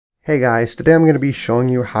Hey guys, today I'm going to be showing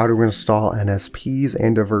you how to install NSPs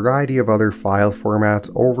and a variety of other file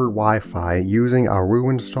formats over Wi-Fi using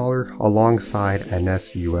auru installer alongside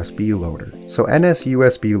NSUSB loader. So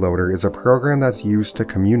NSUSB loader is a program that's used to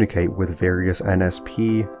communicate with various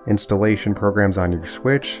NSP installation programs on your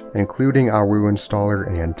switch, including auru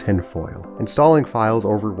installer and tinfoil. Installing files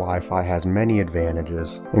over Wi-Fi has many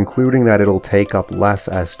advantages, including that it'll take up less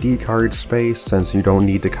SD card space since you don't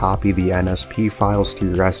need to copy the NSP files to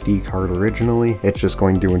your SD card originally. It's just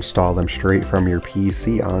going to install them straight from your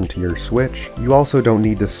PC onto your switch. You also don't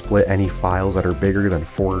need to split any files that are bigger than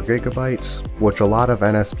 4 GB, which a lot of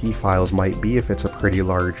NSP files might be if it's a pretty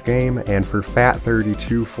large game, and for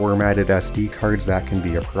FAT32 formatted SD cards that can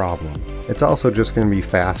be a problem. It's also just going to be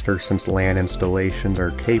faster since LAN installations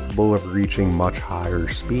are capable of reaching much higher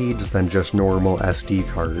speeds than just normal SD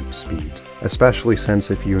card speeds, especially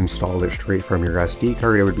since if you installed it straight from your SD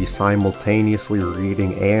card, it would be simultaneously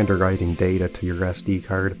reading and writing data to your SD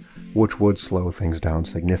card, which would slow things down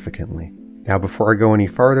significantly. Now before I go any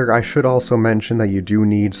further, I should also mention that you do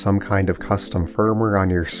need some kind of custom firmware on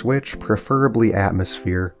your switch, preferably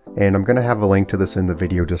Atmosphere, and I'm going to have a link to this in the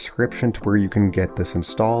video description to where you can get this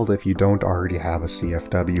installed if you don't already have a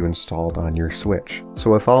CFW installed on your switch. So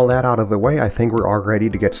with all that out of the way, I think we're all ready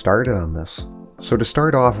to get started on this. So to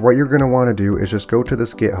start off, what you're going to want to do is just go to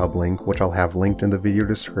this GitHub link, which I'll have linked in the video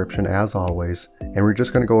description as always, and we're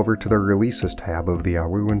just going to go over to the Releases tab of the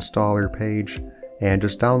auru installer page, and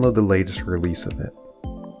just download the latest release of it.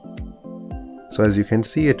 So as you can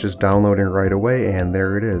see, it's just downloading right away, and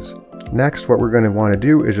there it is. Next, what we're going to want to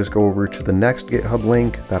do is just go over to the next GitHub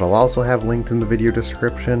link that I'll also have linked in the video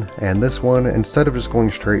description, and this one, instead of just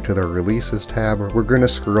going straight to the Releases tab, we're going to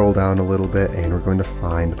scroll down a little bit and we're going to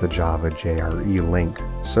find the Java JRE link.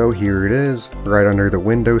 So here it is, right under the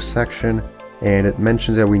Windows section, and it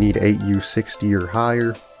mentions that we need 8U60 or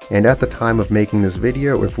higher, and at the time of making this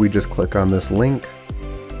video, if we just click on this link,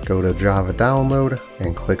 go to Java Download,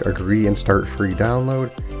 and click Agree and Start Free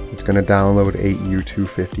Download, it's going to download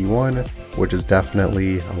 8U251, which is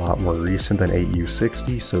definitely a lot more recent than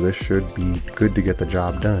 8U60, so this should be good to get the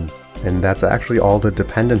job done. And that's actually all the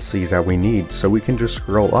dependencies that we need, so we can just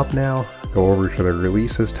scroll up now, go over to the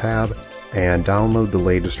Releases tab, and download the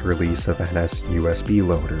latest release of NSUSB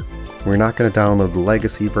loader. We're not going to download the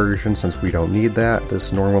legacy version since we don't need that.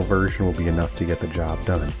 This normal version will be enough to get the job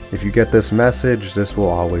done. If you get this message, this will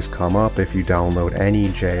always come up if you download any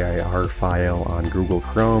JIR file on Google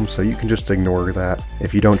Chrome, so you can just ignore that.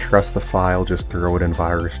 If you don't trust the file, just throw it in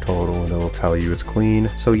VirusTotal and it'll tell you it's clean.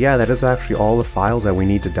 So yeah, that is actually all the files that we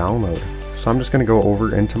need to download. So I'm just going to go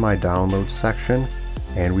over into my downloads section,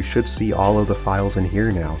 and we should see all of the files in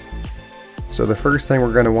here now. So the first thing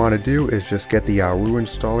we're going to want to do is just get the auru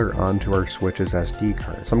installer onto our switch's SD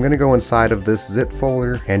card. So I'm going to go inside of this zip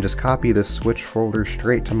folder and just copy this switch folder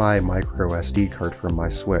straight to my micro SD card from my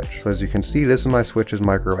switch. So as you can see, this is my switch's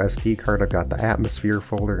micro SD card. I've got the Atmosphere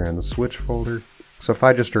folder and the switch folder. So if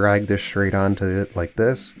I just drag this straight onto it like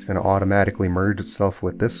this, it's going to automatically merge itself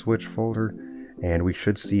with this switch folder, and we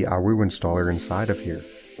should see auru installer inside of here.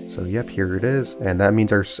 So yep, here it is, and that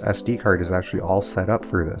means our SD card is actually all set up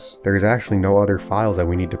for this. There's actually no other files that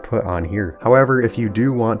we need to put on here. However, if you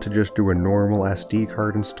do want to just do a normal SD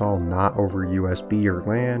card install, not over USB or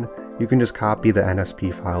LAN, you can just copy the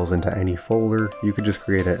NSP files into any folder. You could just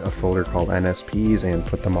create a folder called NSPs and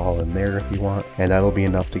put them all in there if you want, and that'll be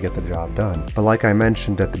enough to get the job done. But like I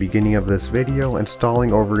mentioned at the beginning of this video,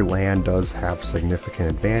 installing over LAN does have significant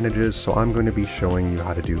advantages, so I'm going to be showing you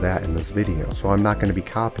how to do that in this video. So I'm not going to be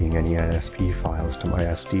copying any NSP files to my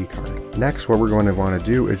SD card. Next, what we're going to want to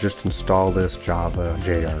do is just install this Java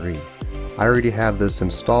JRE. I already have this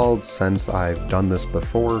installed since I've done this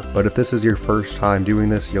before, but if this is your first time doing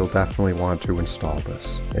this, you'll definitely want to install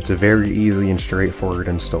this. It's a very easy and straightforward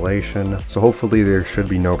installation, so hopefully there should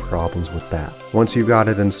be no problems with that. Once you've got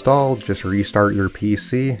it installed, just restart your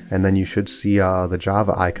PC, and then you should see the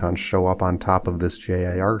Java icon show up on top of this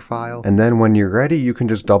JIR file. And then when you're ready, you can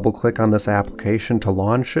just double click on this application to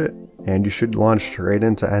launch it, and you should launch straight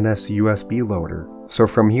into NSUSB loader. So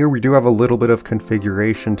from here, we do have a little bit of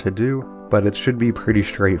configuration to do, but it should be pretty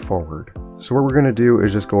straightforward. So what we're going to do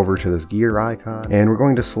is just go over to this gear icon, and we're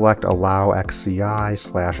going to select allow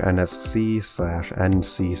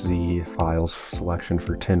XCI/NSC/NCZ files selection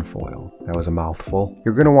for tinfoil. That was a mouthful.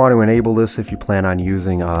 You're going to want to enable this if you plan on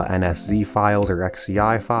using NSZ files or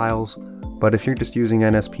XCI files, but if you're just using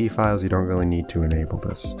NSP files, you don't really need to enable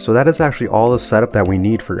this. So that is actually all the setup that we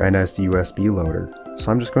need for NSUSB loader. So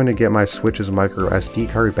I'm just going to get my switch's micro SD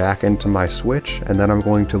card back into my switch, and then I'm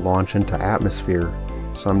going to launch into Atmosphere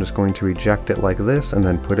So I'm just going to eject it like this and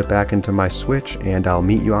then put it back into my switch, and I'll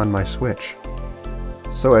meet you on my switch.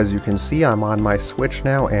 So as you can see, I'm on my switch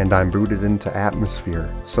now and I'm booted into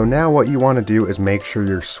Atmosphere. So now what you want to do is make sure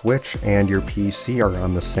your switch and your PC are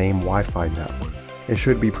on the same Wi-Fi network. It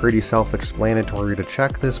should be pretty self-explanatory to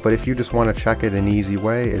check this, but if you just want to check it, an easy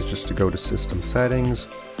way is just to go to System Settings,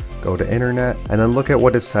 go to Internet, and then look at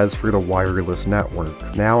what it says for the wireless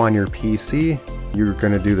network. Now on your PC, you're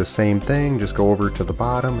going to do the same thing, just go over to the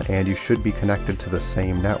bottom and you should be connected to the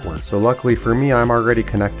same network. So luckily for me, I'm already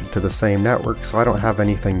connected to the same network, so I don't have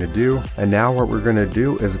anything to do. And now what we're going to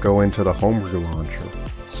do is go into the homebrew launcher.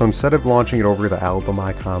 So instead of launching it over the album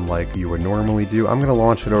icon like you would normally do, I'm going to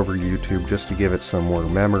launch it over YouTube just to give it some more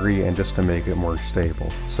memory and just to make it more stable.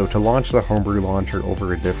 So to launch the homebrew launcher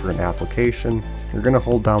over a different application, you're going to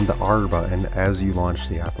hold down the R button as you launch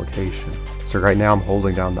the application. So right now I'm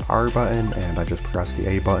holding down the R button and I just press the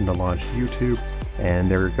A button to launch YouTube, and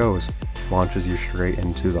there it goes. Launches you straight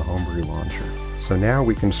into the homebrew launcher. So now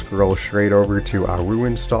we can scroll straight over to auru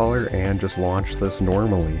installer and just launch this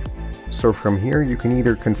normally. So from here you can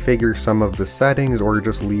either configure some of the settings or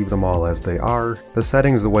just leave them all as they are. The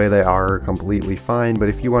settings the way they are completely fine, but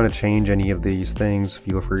if you want to change any of these things,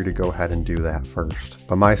 feel free to go ahead and do that first.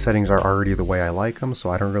 But my settings are already the way I like them, so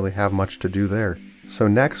I don't really have much to do there. So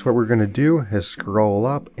next what we're going to do is scroll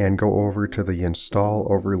up and go over to the Install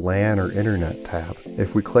over LAN or Internet tab.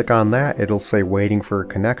 If we click on that, it'll say waiting for a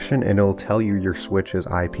connection and it'll tell you your switch's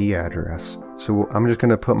IP address. So I'm just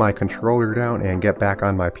going to put my controller down and get back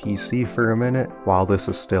on my PC for a minute while this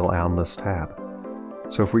is still on this tab.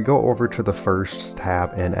 So if we go over to the first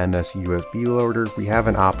tab in NSUSB loader, we have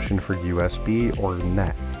an option for USB or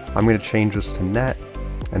net. I'm going to change this to net,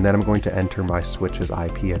 and then I'm going to enter my switch's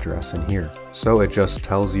IP address in here. So it just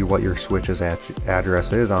tells you what your switch's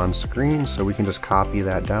address is on screen, so we can just copy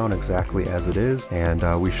that down exactly as it is,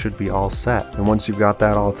 and we should be all set. And once you've got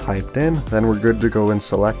that all typed in, then we're good to go and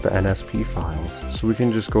select the NSP files. So we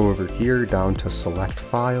can just go over here down to select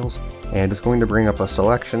files, and it's going to bring up a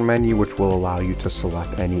selection menu which will allow you to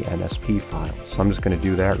select any NSP files. So I'm just going to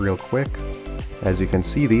do that real quick. As you can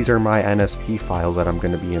see, these are my NSP files that I'm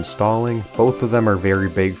going to be installing. Both of them are very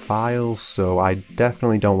big files, so I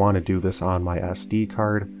definitely don't want to do this on my SD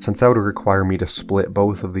card, since that would require me to split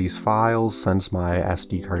both of these files since my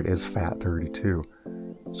SD card is FAT32.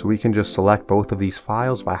 So we can just select both of these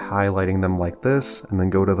files by highlighting them like this and then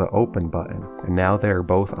go to the open button. And now they're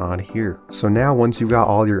both on here. So now once you've got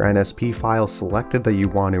all your NSP files selected that you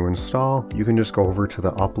want to install, you can just go over to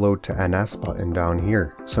the upload to NS button down here.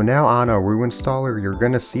 So now on auru installer, you're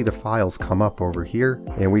going to see the files come up over here,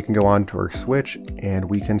 and we can go on to our switch and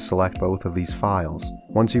we can select both of these files.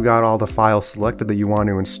 Once you've got all the files selected that you want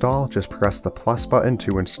to install, just press the plus button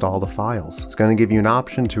to install the files. It's going to give you an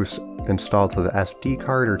option to install to the SD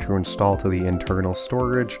card or to install to the internal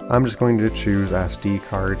storage. I'm just going to choose SD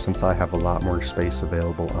card since I have a lot more space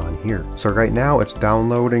available on here. So right now it's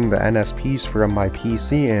downloading the NSPs from my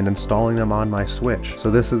PC and installing them on my switch.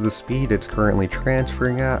 So this is the speed it's currently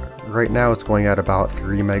transferring at. Right now it's going at about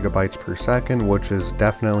 3 megabytes per second, which is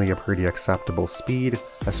definitely a pretty acceptable speed,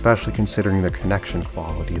 especially considering the connection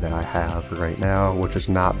quality that I have right now, which is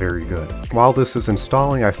not very good. While this is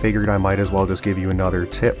installing, I figured I might as well just give you another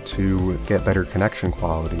tip to get better connection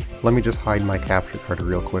quality. Let me just hide my capture card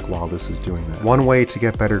real quick while this is doing that. One way to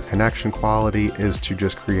get better connection quality is to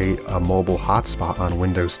just create a mobile hotspot on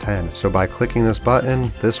Windows 10. So by clicking this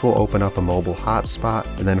button, this will open up a mobile hotspot,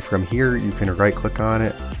 and then from here you can right click on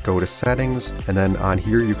it, go to settings, and then on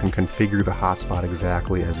here you can configure the hotspot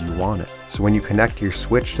exactly as you want it. So when you connect your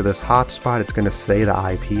switch to this hotspot, it's going to say the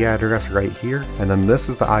IP address right here, and then this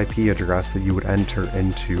is the IP address that you would enter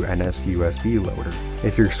into NSUSB loader.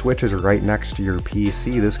 If your switch is right next to your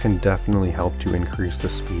PC, this can definitely help to increase the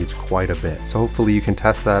speeds quite a bit. So hopefully you can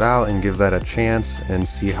test that out and give that a chance and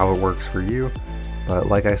see how it works for you. But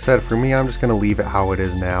like I said, for me, I'm just going to leave it how it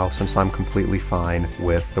is now since I'm completely fine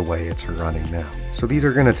with the way it's running now. So these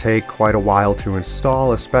are going to take quite a while to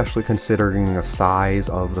install, especially considering the size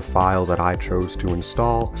of the files that I chose to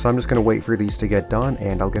install. So I'm just going to wait for these to get done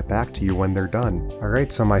and I'll get back to you when they're done.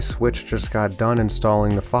 Alright, so my switch just got done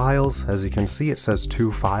installing the files. As you can see, it says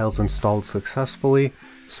 2 files installed successfully.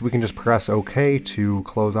 So we can just press OK to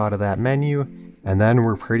close out of that menu. And then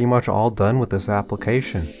we're pretty much all done with this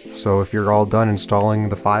application. So if you're all done installing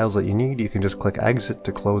the files that you need, you can just click exit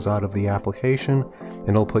to close out of the application, and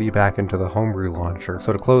it'll put you back into the homebrew launcher.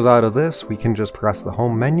 So to close out of this, we can just press the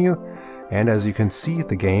home menu, and as you can see,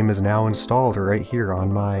 the game is now installed right here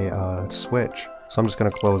on my switch. So I'm just going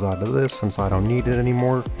to close out of this since I don't need it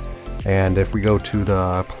anymore. And if we go to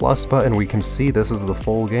the plus button, we can see this is the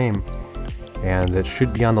full game. and it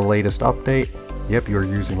should be on the latest update. Yep, you're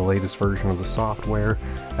using the latest version of the software.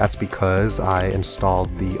 That's because I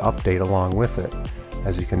installed the update along with it.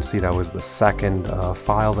 As you can see, that was the second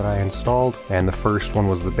file that I installed, and the first one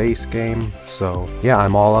was the base game. So yeah,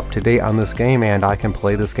 I'm all up to date on this game, and I can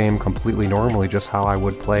play this game completely normally, just how I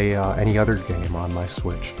would play any other game on my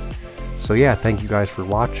Switch. So yeah, thank you guys for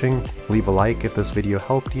watching. Leave a like if this video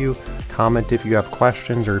helped you, comment if you have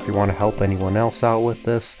questions or if you want to help anyone else out with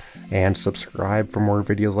this, and subscribe for more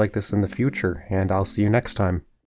videos like this in the future, and I'll see you next time.